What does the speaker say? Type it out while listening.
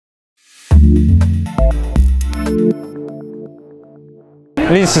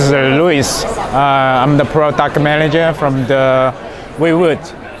This is Luis. I'm the product manager from the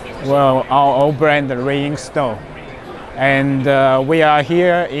our old brand, Reinkstone. And we are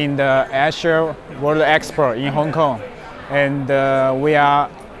here in the Essere World Expo in Hong Kong. And we are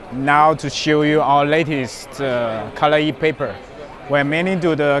now to show you our latest color e-paper. We're mainly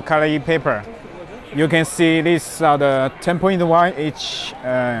do the color e-paper. You can see these are the 10.1 inch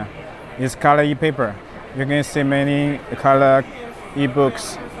is color e-paper. You can see many color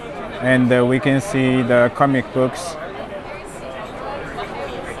e-books, and we can see the comic books.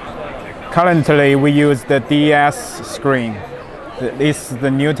 Currently, we use the DS screen. This is the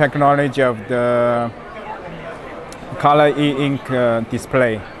new technology of the color e-ink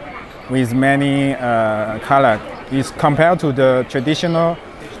display with many color. It's compared to the traditional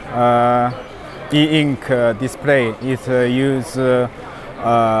e-ink display. It use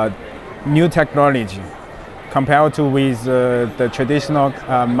new technology. Compared to with the traditional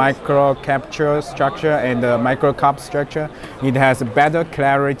micro capture structure and the micro cup structure, it has better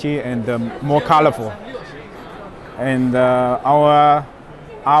clarity and more colorful. And our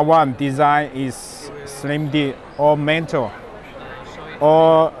R1 design is slim-D or mantle,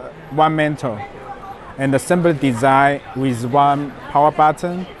 or one mantle, and the simple design with one power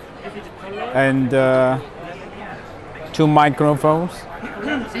button and two microphones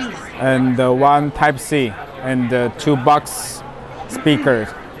and one Type-C. And two box speakers,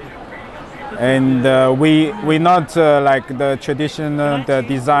 and we not like the traditional. The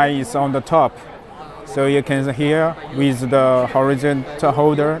design is on the top, so you can hear with the horizontal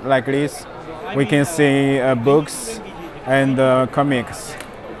holder like this. We can see books and comics,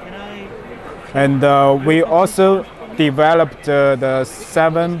 and we also developed the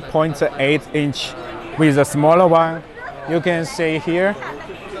 7.8 inch with a smaller one. You can see here.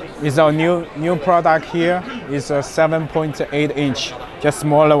 Is our new product here is a 7.8 inch, just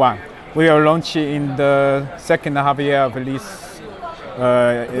smaller one. We will launch in the second half year of this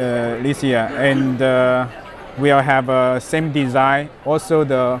year, and we'll have a same design. Also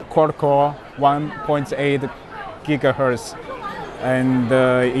the quad-core 1.8 gigahertz, and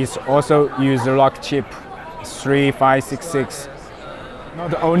it's also use lock chip 3566.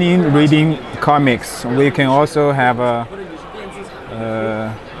 Not only reading comics, we can also have a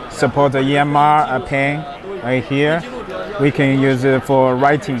support the EMR pen right here. We can use it for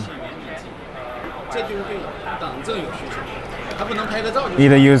writing.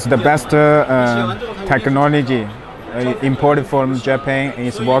 It uses the best technology imported from Japan.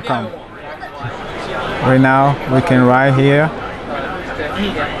 Is welcome. Right now we can write here.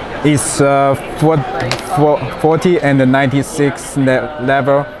 It's 40 and 96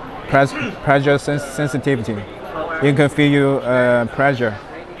 level pressure sensitivity. You can feel your pressure.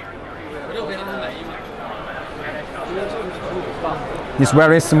 It's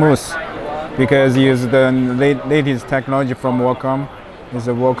very smooth because it uses the latest technology from Wacom. It's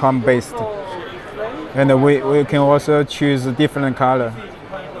a Wacom based, and we can also choose a different color.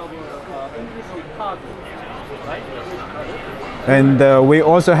 And we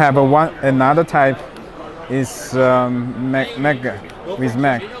also have another type is Mag with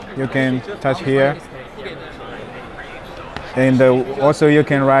Mag. You can touch here, and also you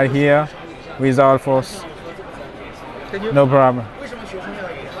can write here without force. No problem.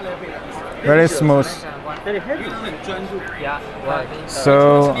 Very smooth.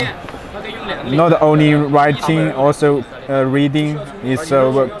 So not only writing, also reading is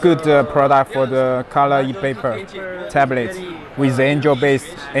a good product for the color e-paper tablets with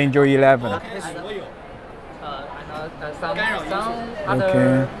Android-based Android 11.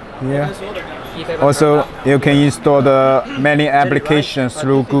 Okay, here. Also, you can install the many applications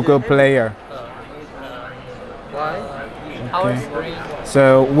through Google Player. Okay.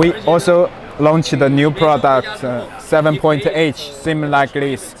 So we also launched the new product 7.8, similar like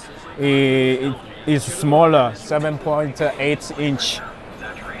this. It is smaller, 7.8 inch,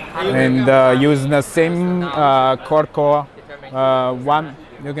 and using the same quad-core one.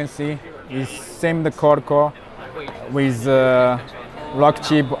 You can see is same the quad-core with lock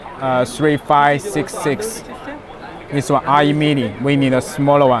chip 3566. This one IE Mini. We need a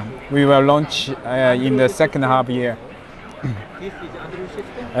smaller one. We will launch in the second half year.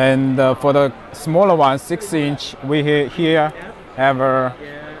 And for the smaller one, 6 inch, we here have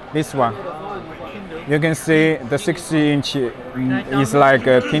this one. You can see the 6 inch is like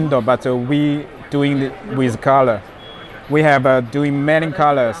a Kindle, but we doing it with color. We have doing many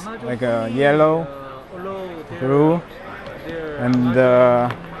colors like yellow, blue, and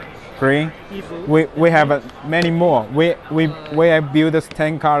green. We have many more. We have built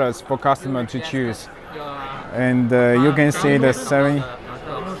 10 colors for customers to choose. And you can see the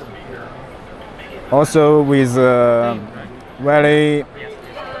Also with very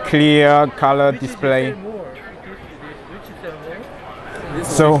clear color display.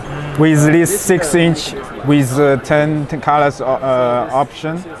 So with this 6-inch with 10 colors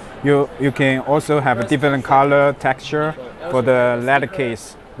option, you can also have a different color texture for the letter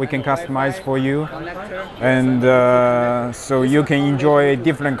case. We can customize for you, and so you can enjoy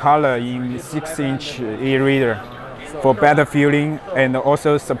different color in 6-inch e-reader for better feeling, and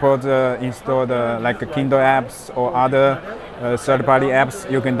also support install the like Kindle apps or other third-party apps.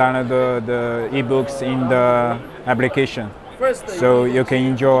 You can download the e-books in the application. So you can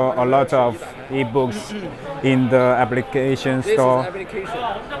enjoy a lot of e-books in the application store.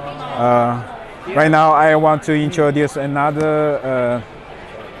 Right now I want to introduce another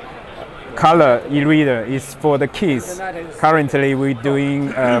color e-reader. Is for the kids. Currently we're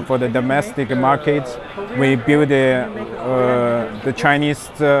doing for the domestic market. We build the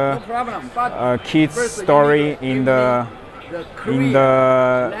Chinese kids story in the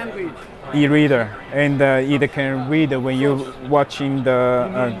e-reader, and it can read when you're watching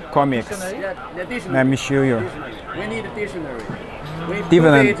the comics. Let me show you. We need a dictionary.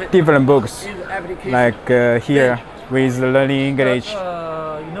 Different books, like here with learning English. You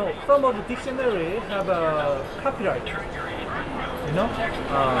know, some of the dictionary have a copyright. You know.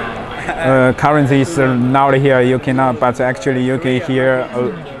 Currently, it's not here. You cannot, but actually, you can hear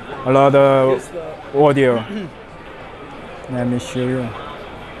a lot of audio. Let me show you.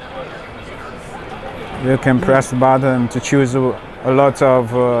 You can press the button to choose a lot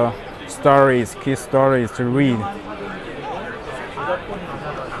of stories, key stories to read.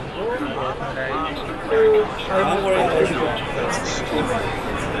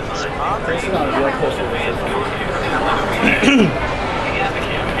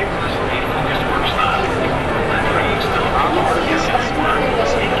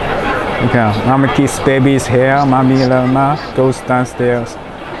 Okay, Mama kiss baby's here. Mommy Lama goes downstairs.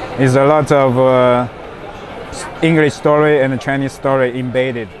 There's a lot of English story and Chinese story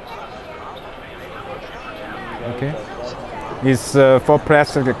embedded. Okay, it's for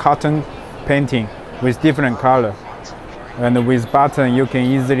plastic cotton painting with different color, and with button you can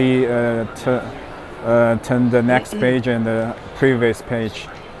easily turn the next page and the previous page.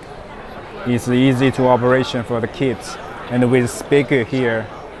 It's easy to operation for the kids, and with speaker here,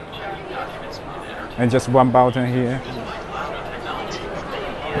 and just one button here.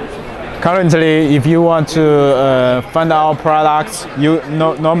 Currently, if you want to find our products,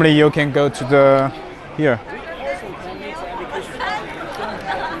 normally you can go to the here.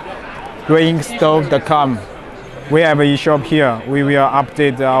 Reinkstone.com. We have a shop here. We will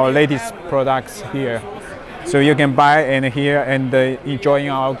update our latest products here, so you can buy and here and enjoy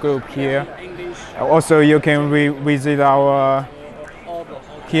our group here. Also, you can visit our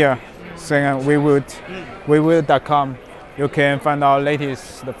here, wearable.com. You can find our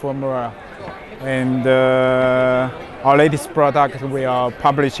latest formula, and our latest product we are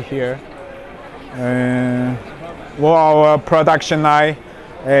published here. All our production line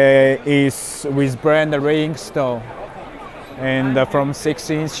is with brand Reinkstone, and from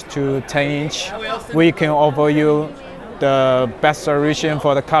 6-inch to 10-inch, we can offer you the best solution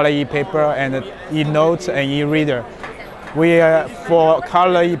for the color e-paper and e-notes and e-reader. For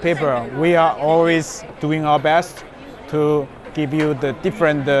color e-paper, we are always doing our best to give you the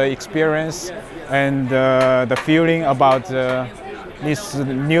different experience and the feeling about this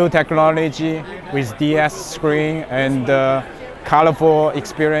new technology with DS screen and colorful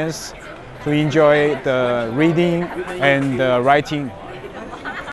experience to enjoy the reading and writing.